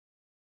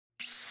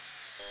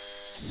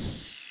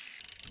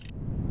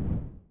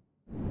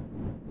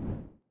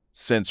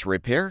Since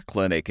Repair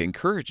Clinic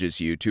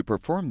encourages you to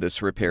perform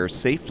this repair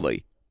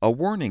safely, a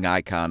warning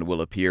icon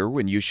will appear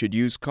when you should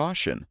use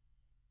caution.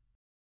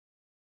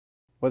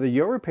 Whether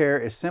your repair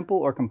is simple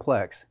or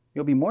complex,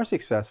 you'll be more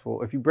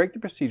successful if you break the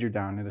procedure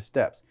down into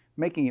steps,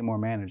 making it more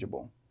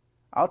manageable.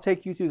 I'll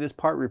take you through this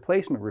part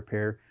replacement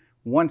repair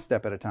one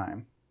step at a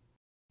time.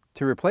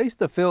 To replace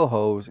the fill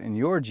hose in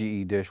your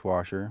GE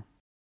dishwasher,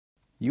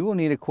 you will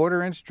need a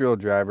 1/4 inch drill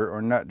driver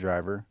or nut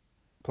driver,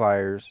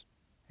 pliers,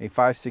 a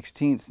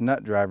 5/16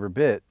 nut driver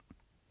bit,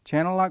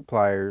 channel lock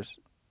pliers,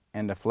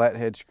 and a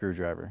flathead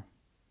screwdriver.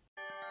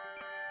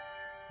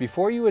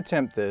 Before you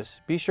attempt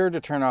this, be sure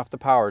to turn off the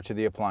power to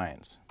the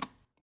appliance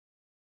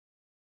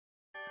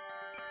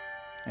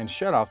and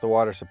shut off the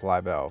water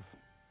supply valve.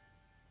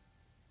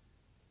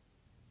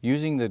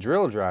 Using the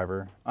drill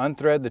driver,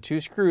 unthread the 2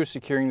 screws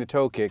securing the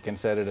toe kick and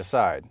set it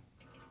aside.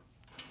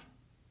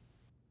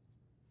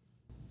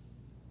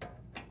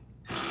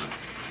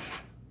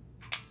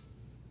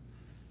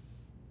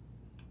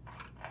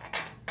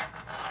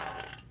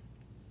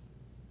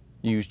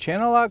 Use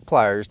channel lock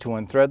pliers to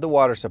unthread the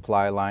water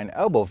supply line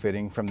elbow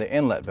fitting from the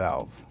inlet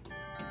valve.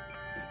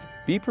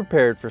 Be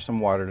prepared for some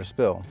water to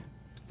spill.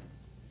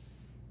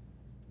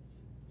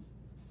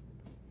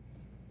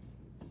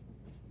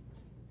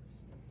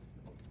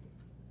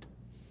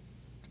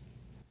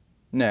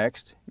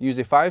 Next, use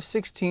a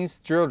 5/16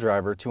 drill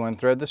driver to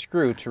unthread the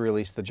screw to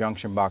release the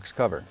junction box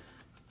cover.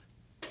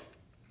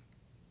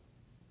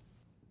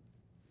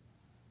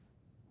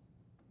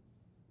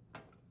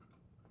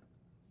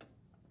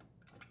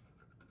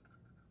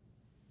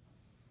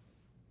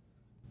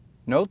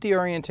 Note the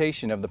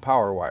orientation of the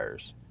power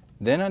wires,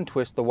 then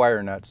untwist the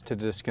wire nuts to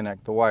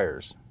disconnect the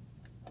wires.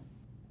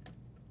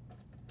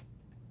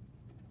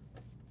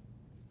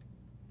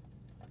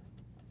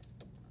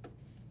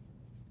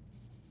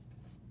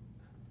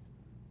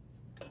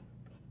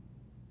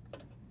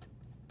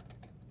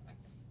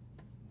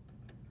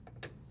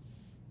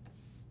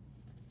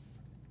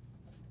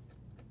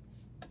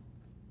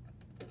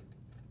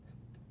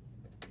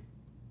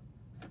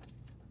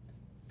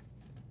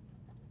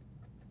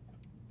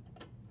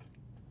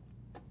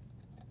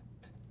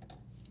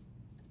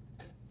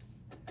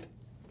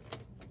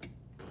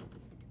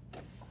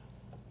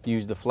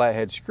 Use the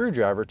flathead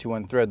screwdriver to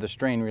unthread the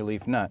strain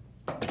relief nut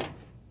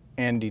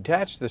and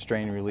detach the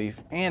strain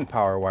relief and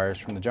power wires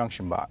from the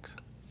junction box.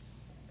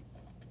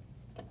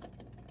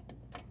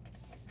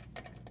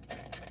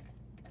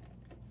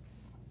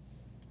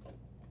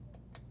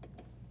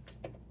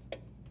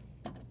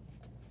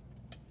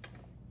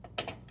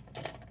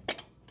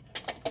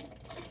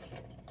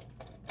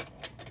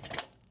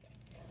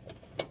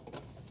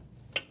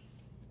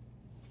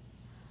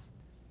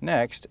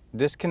 Next,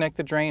 disconnect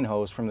the drain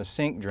hose from the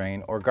sink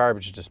drain or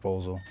garbage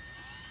disposal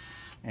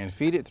and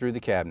feed it through the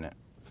cabinet.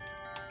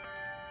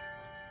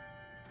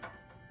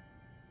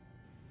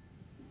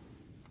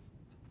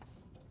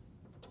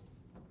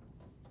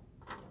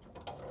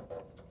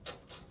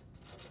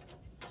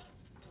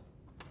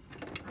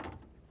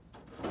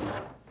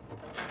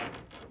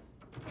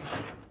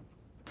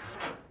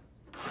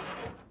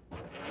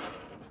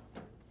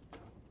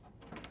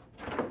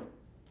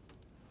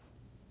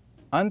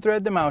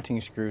 Unthread the mounting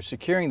screw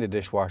securing the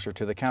dishwasher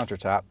to the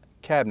countertop,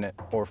 cabinet,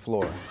 or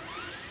floor.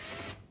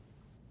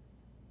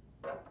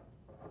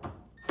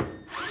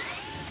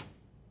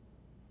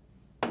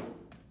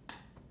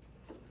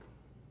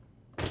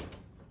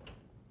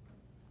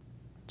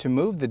 To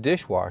move the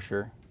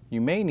dishwasher, you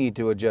may need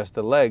to adjust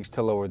the legs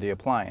to lower the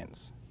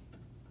appliance.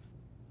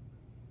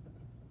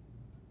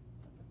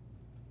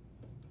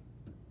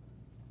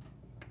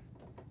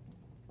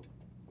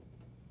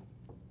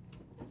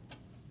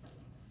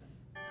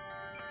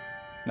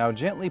 Now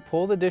gently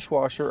pull the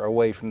dishwasher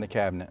away from the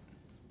cabinet.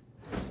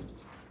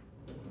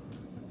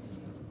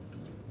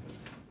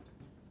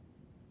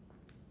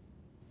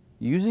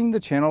 Using the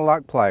channel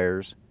lock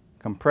pliers,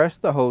 compress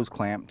the hose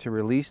clamp to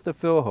release the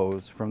fill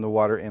hose from the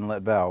water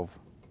inlet valve.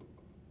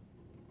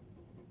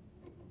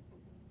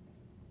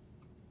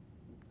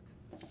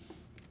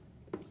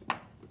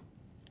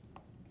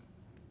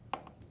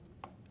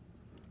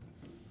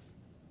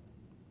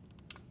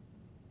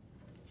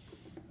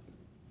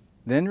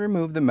 Then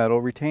remove the metal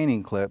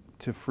retaining clip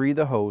to free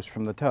the hose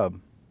from the tub.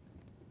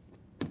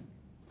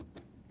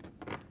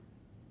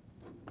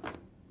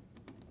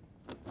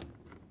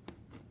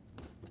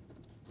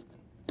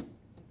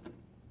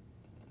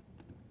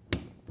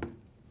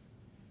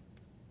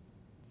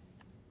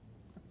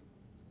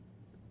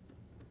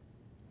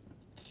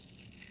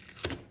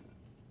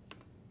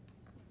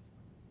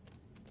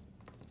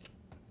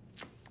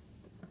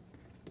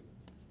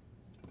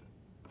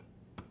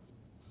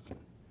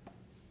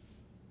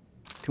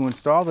 To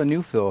install the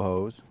new fill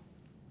hose,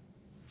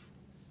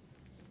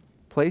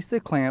 place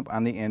the clamp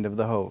on the end of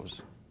the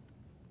hose.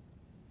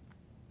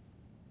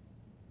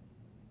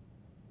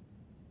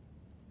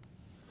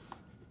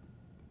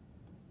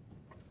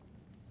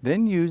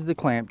 Then use the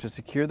clamp to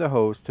secure the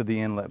hose to the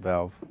inlet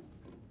valve.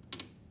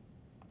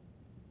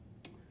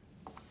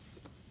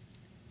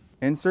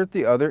 Insert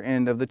the other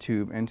end of the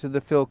tube into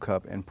the fill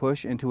cup and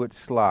push into its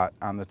slot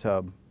on the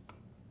tub.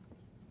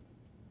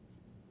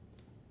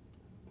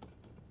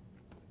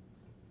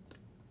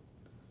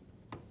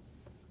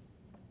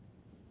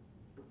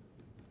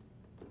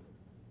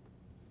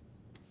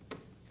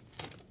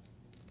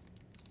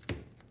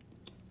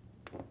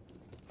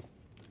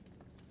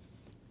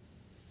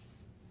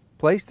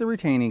 Place the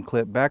retaining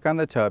clip back on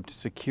the tub to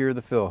secure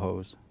the fill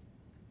hose.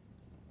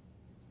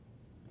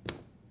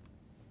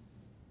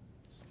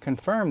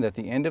 Confirm that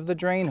the end of the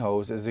drain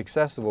hose is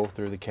accessible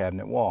through the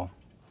cabinet wall.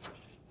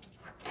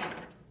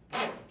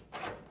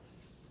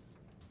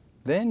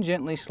 Then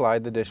gently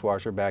slide the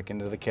dishwasher back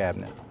into the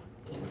cabinet.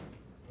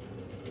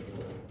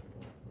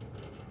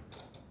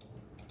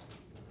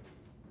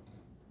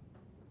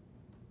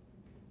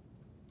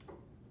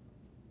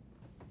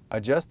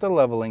 Adjust the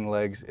leveling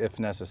legs if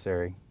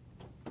necessary.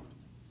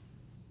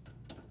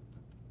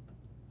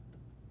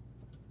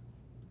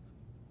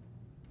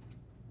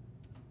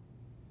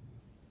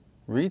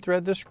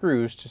 Rethread the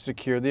screws to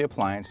secure the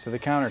appliance to the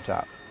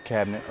countertop,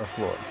 cabinet, or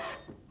floor.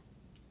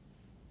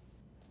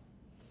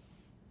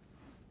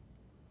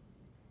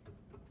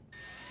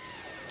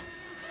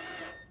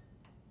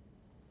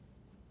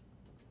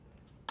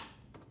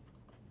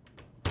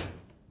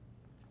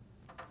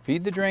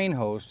 Feed the drain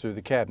hose through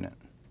the cabinet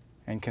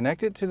and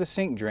connect it to the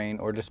sink drain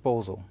or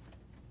disposal.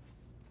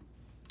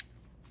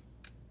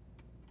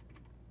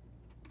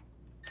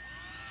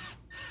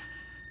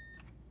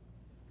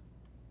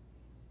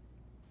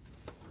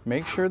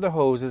 Make sure the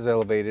hose is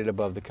elevated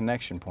above the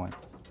connection point.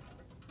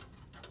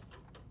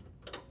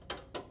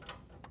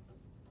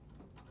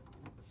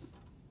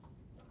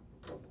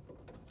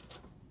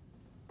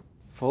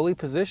 Fully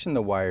position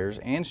the wires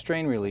and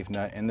strain relief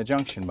nut in the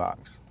junction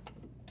box.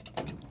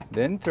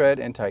 Then thread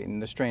and tighten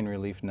the strain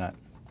relief nut.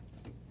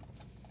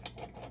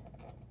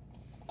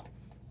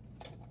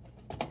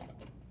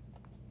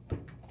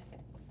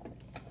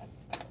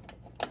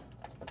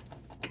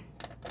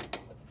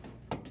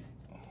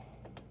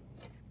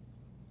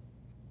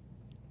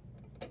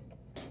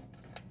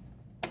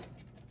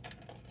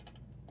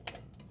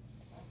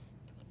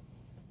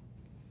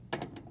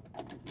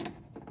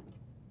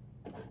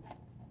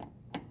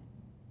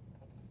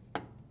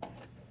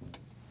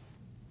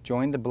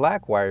 Join the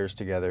black wires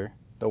together,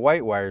 the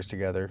white wires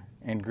together,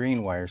 and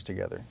green wires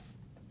together.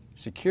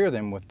 Secure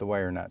them with the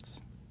wire nuts.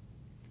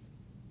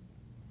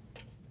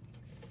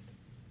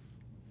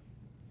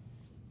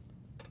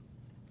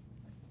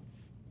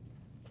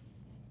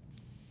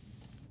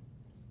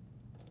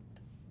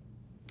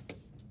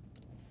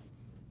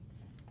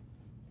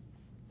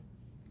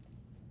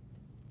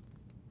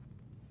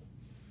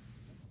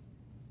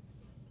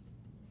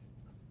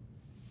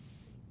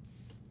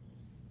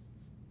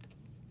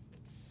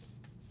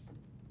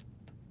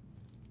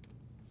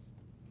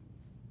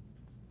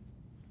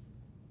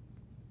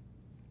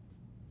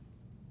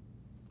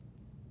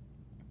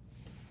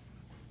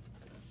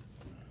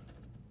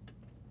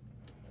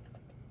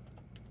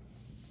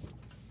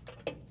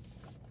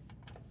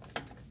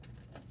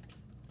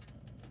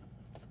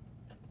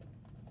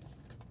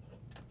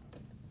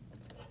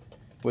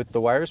 With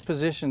the wires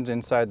positioned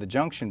inside the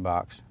junction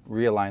box,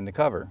 realign the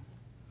cover.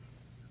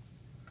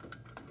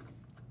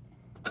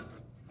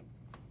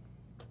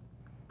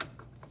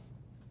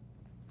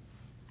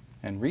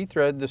 And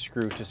rethread the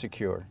screw to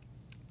secure.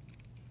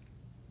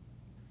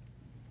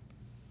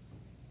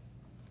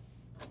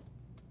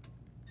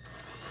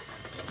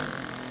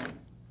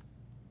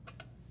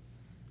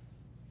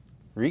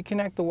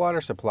 Reconnect the water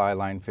supply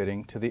line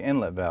fitting to the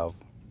inlet valve.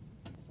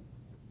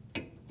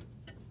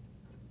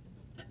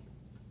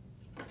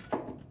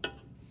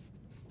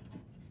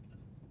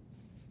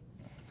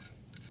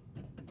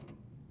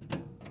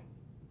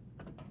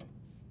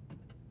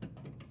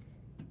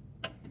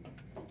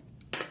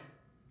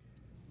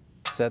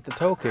 Set the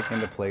toe kick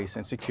into place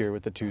and secure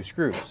with the 2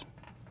 screws.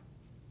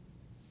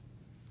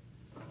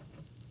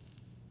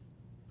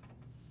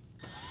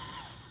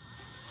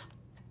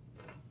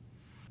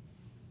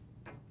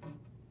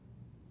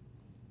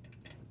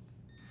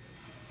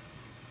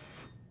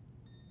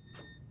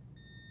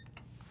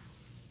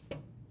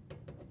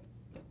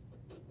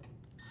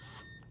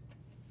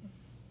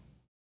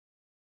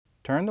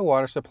 Turn the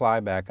water supply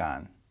back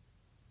on,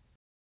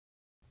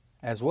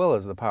 as well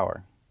as the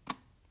power,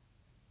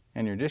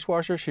 and your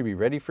dishwasher should be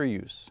ready for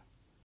use.